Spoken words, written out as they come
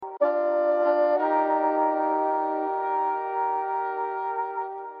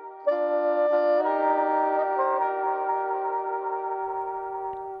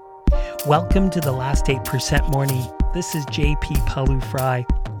Welcome to the Last 8% Morning. This is JP Palu-Fry.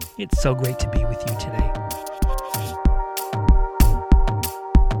 It's so great to be with you today.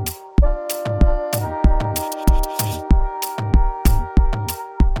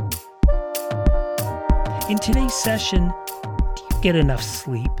 In today's session, do you get enough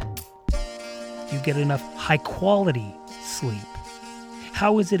sleep? Do you get enough high-quality sleep?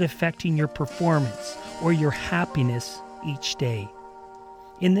 How is it affecting your performance or your happiness each day?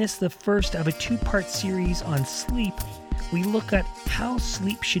 In this, the first of a two-part series on sleep, we look at how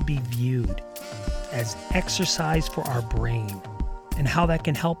sleep should be viewed as exercise for our brain and how that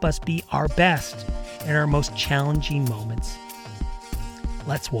can help us be our best in our most challenging moments.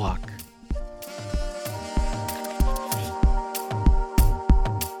 Let's walk.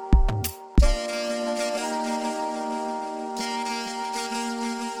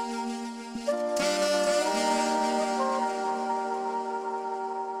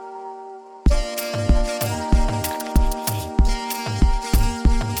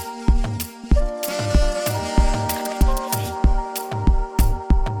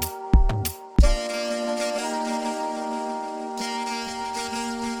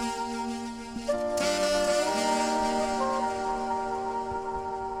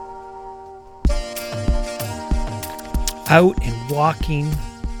 Out and walking,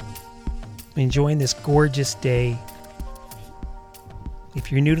 enjoying this gorgeous day.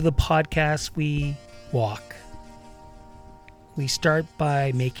 If you're new to the podcast, we walk. We start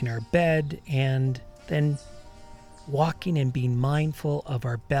by making our bed and then walking and being mindful of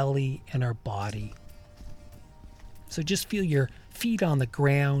our belly and our body. So just feel your feet on the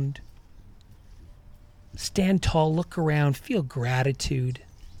ground. Stand tall, look around, feel gratitude.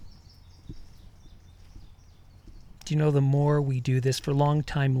 You know, the more we do this, for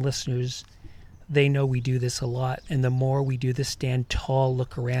long-time listeners, they know we do this a lot. And the more we do this, stand tall,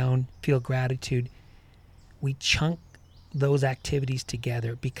 look around, feel gratitude, we chunk those activities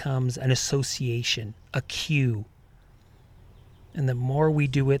together. It becomes an association, a cue. And the more we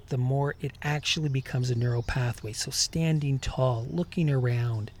do it, the more it actually becomes a neural pathway. So standing tall, looking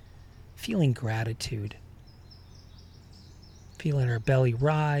around, feeling gratitude, feeling our belly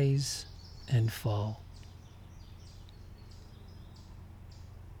rise and fall.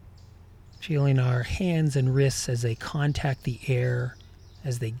 Feeling our hands and wrists as they contact the air,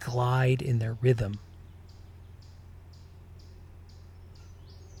 as they glide in their rhythm.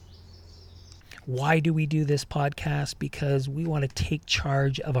 Why do we do this podcast? Because we want to take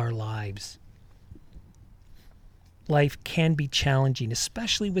charge of our lives. Life can be challenging,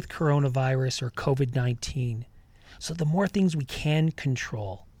 especially with coronavirus or COVID-19. So the more things we can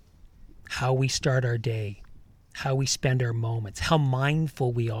control, how we start our day, how we spend our moments, how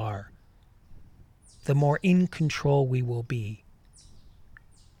mindful we are, the more in control we will be,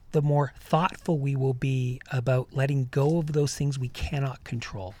 the more thoughtful we will be about letting go of those things we cannot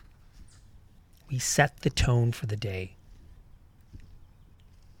control. We set the tone for the day.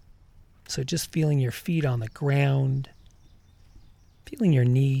 So just feeling your feet on the ground, feeling your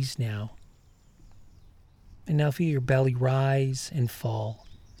knees now. And now feel your belly rise and fall.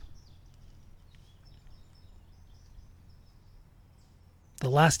 The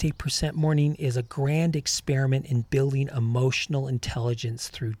Last 8% Morning is a grand experiment in building emotional intelligence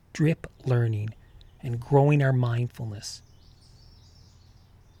through drip learning and growing our mindfulness.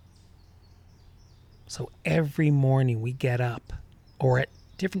 So every morning we get up, or at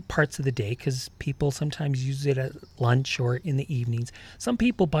different parts of the day, because people sometimes use it at lunch or in the evenings. Some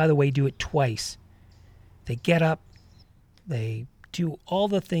people, by the way, do it twice. They get up, they do all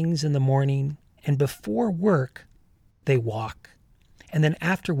the things in the morning, and before work, they walk. And then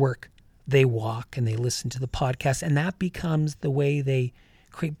after work, they walk and they listen to the podcast. And that becomes the way they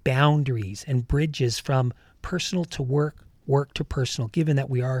create boundaries and bridges from personal to work, work to personal, given that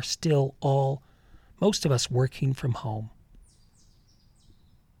we are still most of us working from home.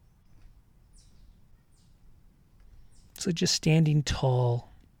 So just standing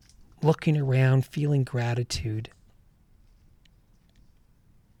tall, looking around, feeling gratitude.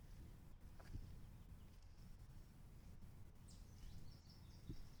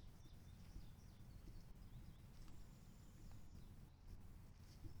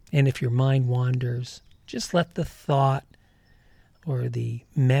 And if your mind wanders, just let the thought or the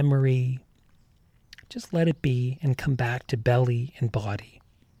memory, just let it be and come back to belly and body.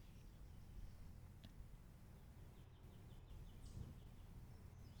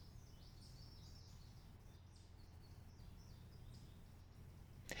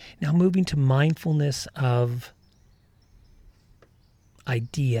 Now moving to mindfulness of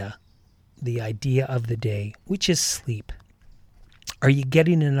the idea of the day, which is sleep. Are you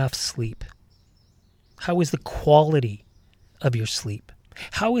getting enough sleep? How is the quality of your sleep?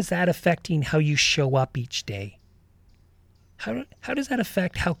 How is that affecting how you show up each day? How does that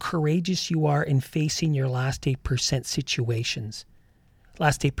affect how courageous you are in facing your last 8% situations,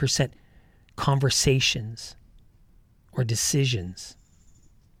 last 8% conversations or decisions?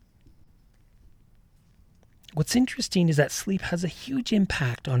 What's interesting is that sleep has a huge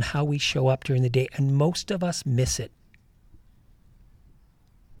impact on how we show up during the day, and most of us miss it.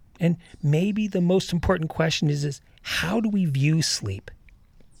 And maybe the most important question is how do we view sleep?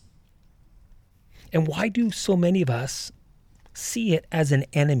 And why do so many of us see it as an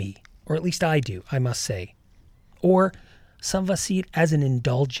enemy? Or at least I do, I must say. Or some of us see it as an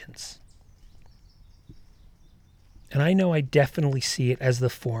indulgence. And I know I definitely see it as the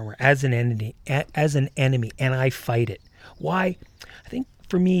former, as an enemy, and I fight it. Why? I think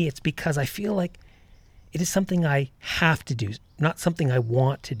for me, it's because I feel like it is something I have to do, not something I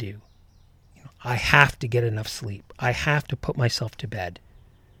want to do. I have to get enough sleep. I have to put myself to bed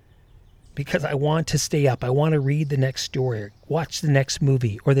because I want to stay up. I want to read the next story, watch the next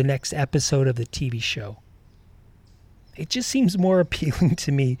movie, or the next episode of the TV show. It just seems more appealing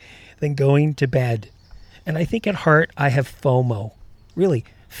to me than going to bed. And I think at heart, I have FOMO, really,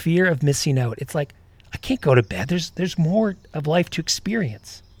 fear of missing out. It's like, I can't go to bed. There's more of life to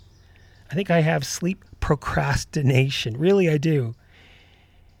experience. I think I have sleep procrastination. Really, I do.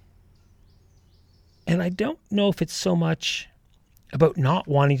 And I don't know if it's so much about not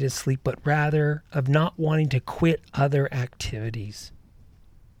wanting to sleep, but rather of not wanting to quit other activities.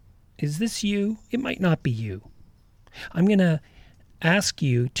 Is this you? It might not be you. I'm going to ask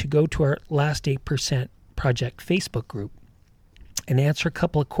you to go to our Last 8% Project Facebook group and answer a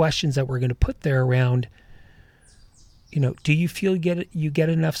couple of questions that we're going to put there around, do you feel you get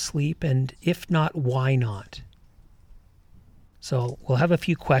enough sleep? And if not, why not? So we'll have a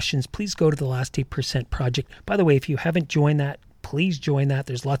few questions. Please go to the Last 8% Project. By the way, if you haven't joined that, please join that.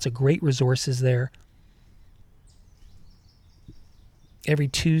 There's lots of great resources there. Every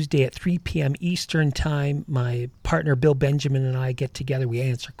Tuesday at 3 p.m. Eastern Time, my partner Bill Benjamin and I get together. We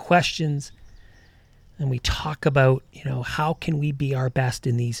answer questions and we talk about, how can we be our best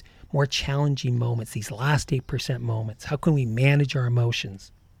in these more challenging moments, these last 8% moments? How can we manage our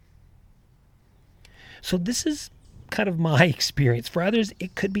emotions? So this is kind of my experience. For others,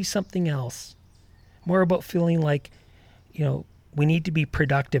 it could be something else. More about feeling like, we need to be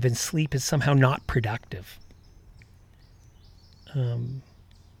productive and sleep is somehow not productive.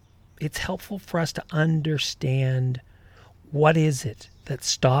 It's helpful for us to understand what is it that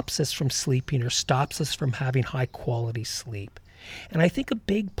stops us from sleeping or stops us from having high quality sleep. And I think a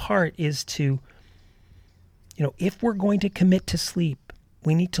big part is to, if we're going to commit to sleep,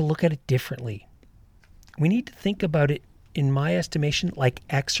 we need to look at it differently. We need to think about it, in my estimation, like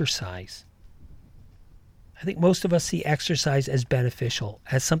exercise. I think most of us see exercise as beneficial,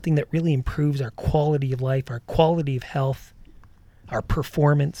 as something that really improves our quality of life, our quality of health, our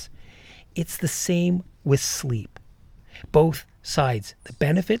performance. It's the same with sleep. Both sides, the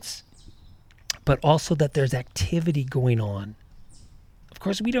benefits, but also that there's activity going on. Of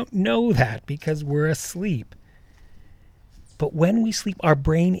course, we don't know that because we're asleep. But when we sleep, our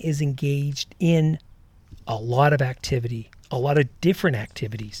brain is engaged in a lot of activity, a lot of different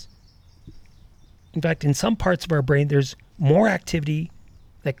activities. In fact, in some parts of our brain, there's more activity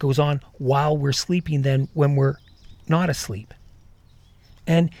that goes on while we're sleeping than when we're not asleep.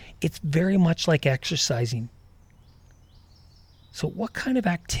 And it's very much like exercising. So what kind of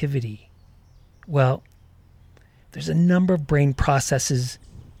activity? Well, there's a number of brain processes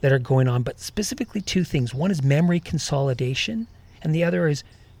that are going on, but specifically two things. One is memory consolidation, and the other is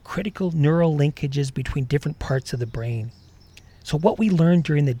critical neural linkages between different parts of the brain. So what we learn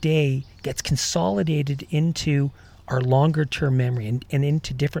during the day gets consolidated into our longer term memory and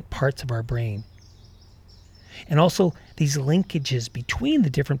into different parts of our brain. And also these linkages between the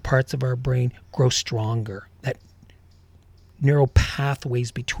different parts of our brain grow stronger. That neural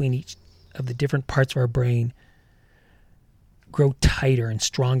pathways between each of the different parts of our brain grow tighter and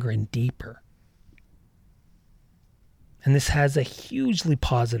stronger and deeper. And this has a hugely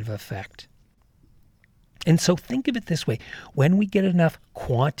positive effect. And so think of it this way. When we get enough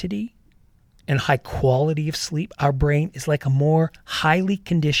quantity and high quality of sleep, our brain is like a more highly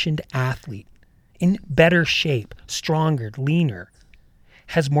conditioned athlete, in better shape, stronger, leaner,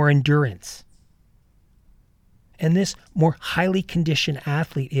 has more endurance. And this more highly conditioned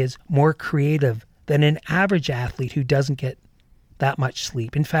athlete is more creative than an average athlete who doesn't get that much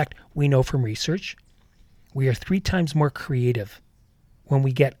sleep. In fact, we know from research, we are 3 times more creative when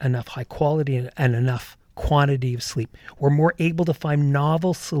we get enough high quality and enough quantity of sleep. We're more able to find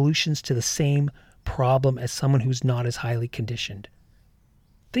novel solutions to the same problem as someone who's not as highly conditioned.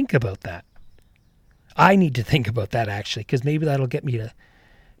 Think about that. I need to think about that, actually, because maybe that'll get me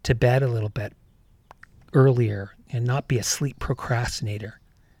to bed a little bit earlier and not be a sleep procrastinator.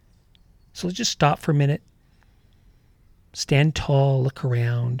 So let's just stop for a minute. Stand tall, look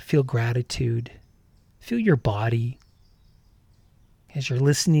around, feel gratitude, feel your body as you're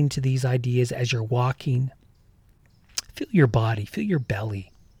listening to these ideas, as you're walking. Feel your body, feel your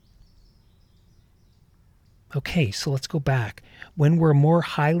belly. Okay, so let's go back. When we're a more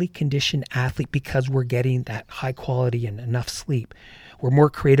highly conditioned athlete because we're getting that high quality and enough sleep, we're more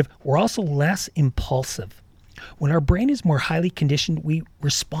creative. We're also less impulsive. When our brain is more highly conditioned, we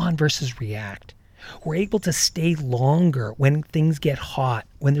respond versus react. We're able to stay longer when things get hot,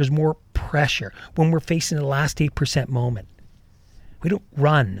 when there's more pressure, when we're facing the last 8% moment. We don't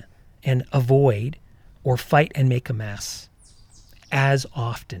run and avoid or fight and make a mess as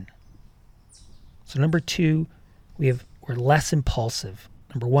often. So number 2, we're less impulsive.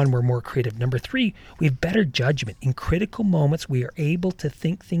 Number 1, we're more creative. Number 3, we have better judgment. In critical moments, we are able to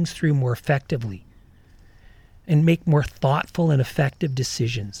think things through more effectively and make more thoughtful and effective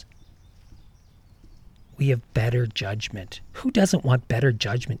decisions. We have better judgment. Who doesn't want better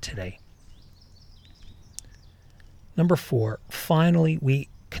judgment today? Number 4, finally, we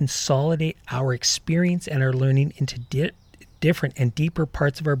consolidate our experience and our learning into different and deeper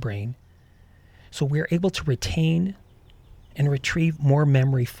parts of our brain, so we're able to retain and retrieve more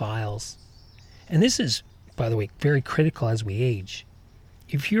memory files. And this is, by the way, very critical as we age.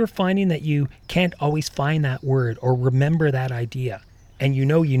 If you're finding that you can't always find that word or remember that idea, and you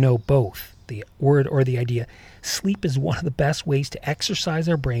know both, the word or the idea, sleep is one of the best ways to exercise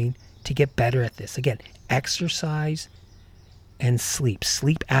our brain to get better at this. Again, exercise and sleep.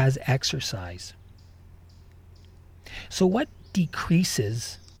 Sleep as exercise. So what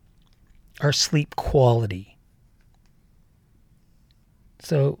decreases our sleep quality?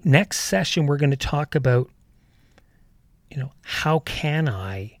 So next session, we're going to talk about, how can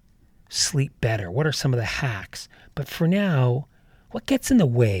I sleep better? What are some of the hacks? But for now, what gets in the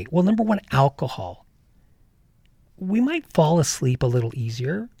way? Well, number 1, alcohol. We might fall asleep a little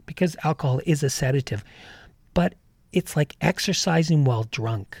easier because alcohol is a sedative, but it's like exercising while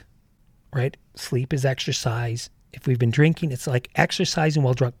drunk, right? Sleep is exercise. If we've been drinking, it's like exercising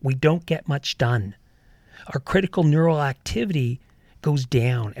while drunk. We don't get much done. Our critical neural activity goes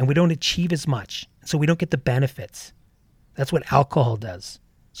down and we don't achieve as much. So we don't get the benefits. That's what alcohol does.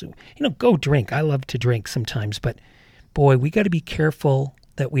 So, go drink. I love to drink sometimes, but boy, we got to be careful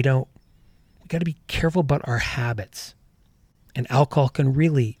that we got to be careful about our habits. And alcohol can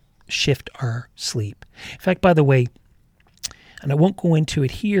really shift our sleep. In fact, by the way, and I won't go into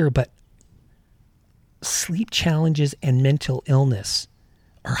it here, but sleep challenges and mental illness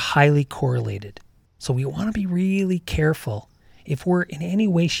are highly correlated. So we want to be really careful if we're in any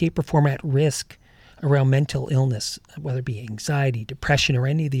way, shape, or form at risk around mental illness, whether it be anxiety, depression, or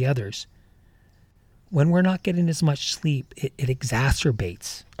any of the others. When we're not getting as much sleep, it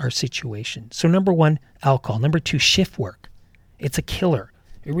exacerbates our situation. So number 1, alcohol. Number 2, shift work. It's a killer.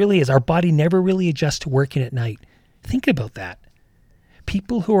 It really is. Our body never really adjusts to working at night. Think about that.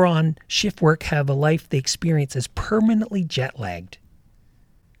 People who are on shift work have a life they experience as permanently jet lagged.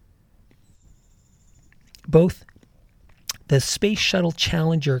 Both the Space Shuttle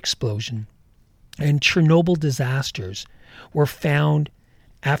Challenger explosion and Chernobyl disasters were found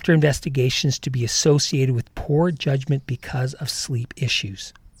after investigations to be associated with poor judgment because of sleep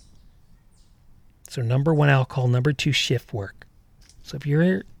issues. So number 1, alcohol. Number 2, shift work. So if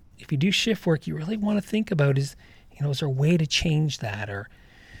you do shift work, you really want to think about is there a way to change that? Or,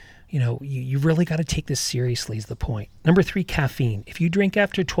 you really got to take this seriously is the point. Number 3, caffeine. If you drink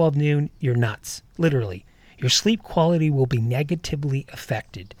after 12 noon, you're nuts. Literally. Your sleep quality will be negatively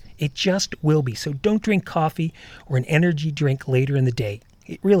affected. It just will be. So don't drink coffee or an energy drink later in the day.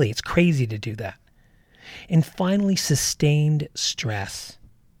 It's crazy to do that. And finally, sustained stress.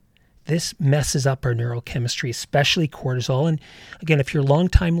 This messes up our neurochemistry, especially cortisol. And again, if you're a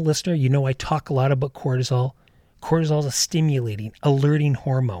longtime listener, I talk a lot about cortisol. Cortisol is a stimulating, alerting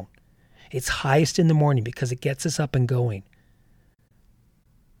hormone. It's highest in the morning because it gets us up and going.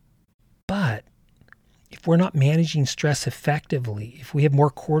 But if we're not managing stress effectively, if we have more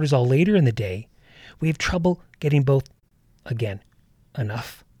cortisol later in the day, we have trouble getting both, again,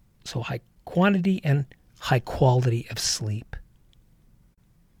 enough, so high quantity and high quality of sleep.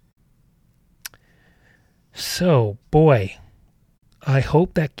 So, boy, I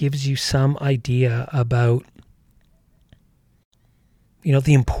hope that gives you some idea about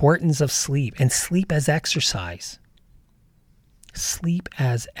The importance of sleep and sleep as exercise. Sleep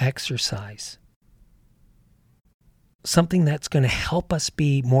as exercise. Something that's going to help us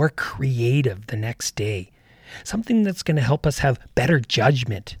be more creative the next day. Something that's going to help us have better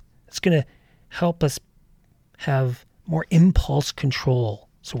judgment. It's going to help us have more impulse control,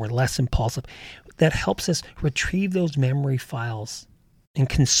 so we're less impulsive. That helps us retrieve those memory files and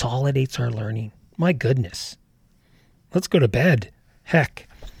consolidates our learning. My goodness. Let's go to bed. Heck.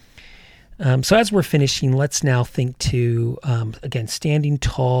 So as we're finishing, let's now think to, again, standing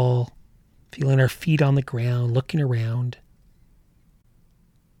tall, feeling our feet on the ground, looking around,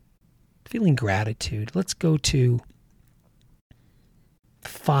 feeling gratitude. Let's go to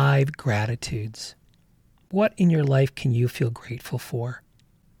 5 gratitudes. What in your life can you feel grateful for?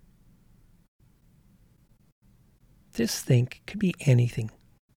 Just think, could be anything.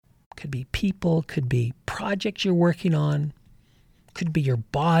 Could be people, could be projects you're working on, could be your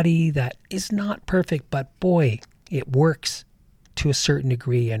body that is not perfect, but boy, it works to a certain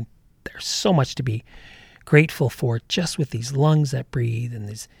degree, and there's so much to be grateful for just with these lungs that breathe and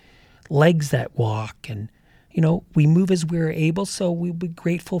these legs that walk, and we move as we're able, so we'll be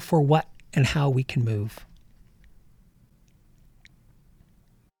grateful for what and how we can move.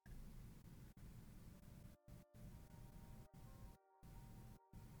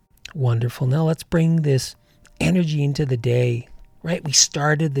 Wonderful. Now let's bring this energy into the day, right? We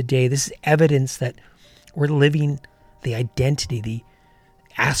started the day. This is evidence that we're living the identity, the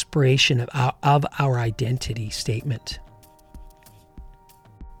aspiration of our identity statement.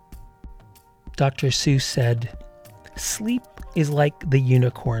 Dr. Seuss said, "Sleep is like the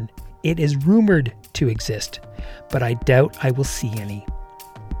unicorn. It is rumored to exist, but I doubt I will see any."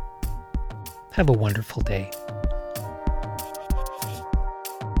 Have a wonderful day.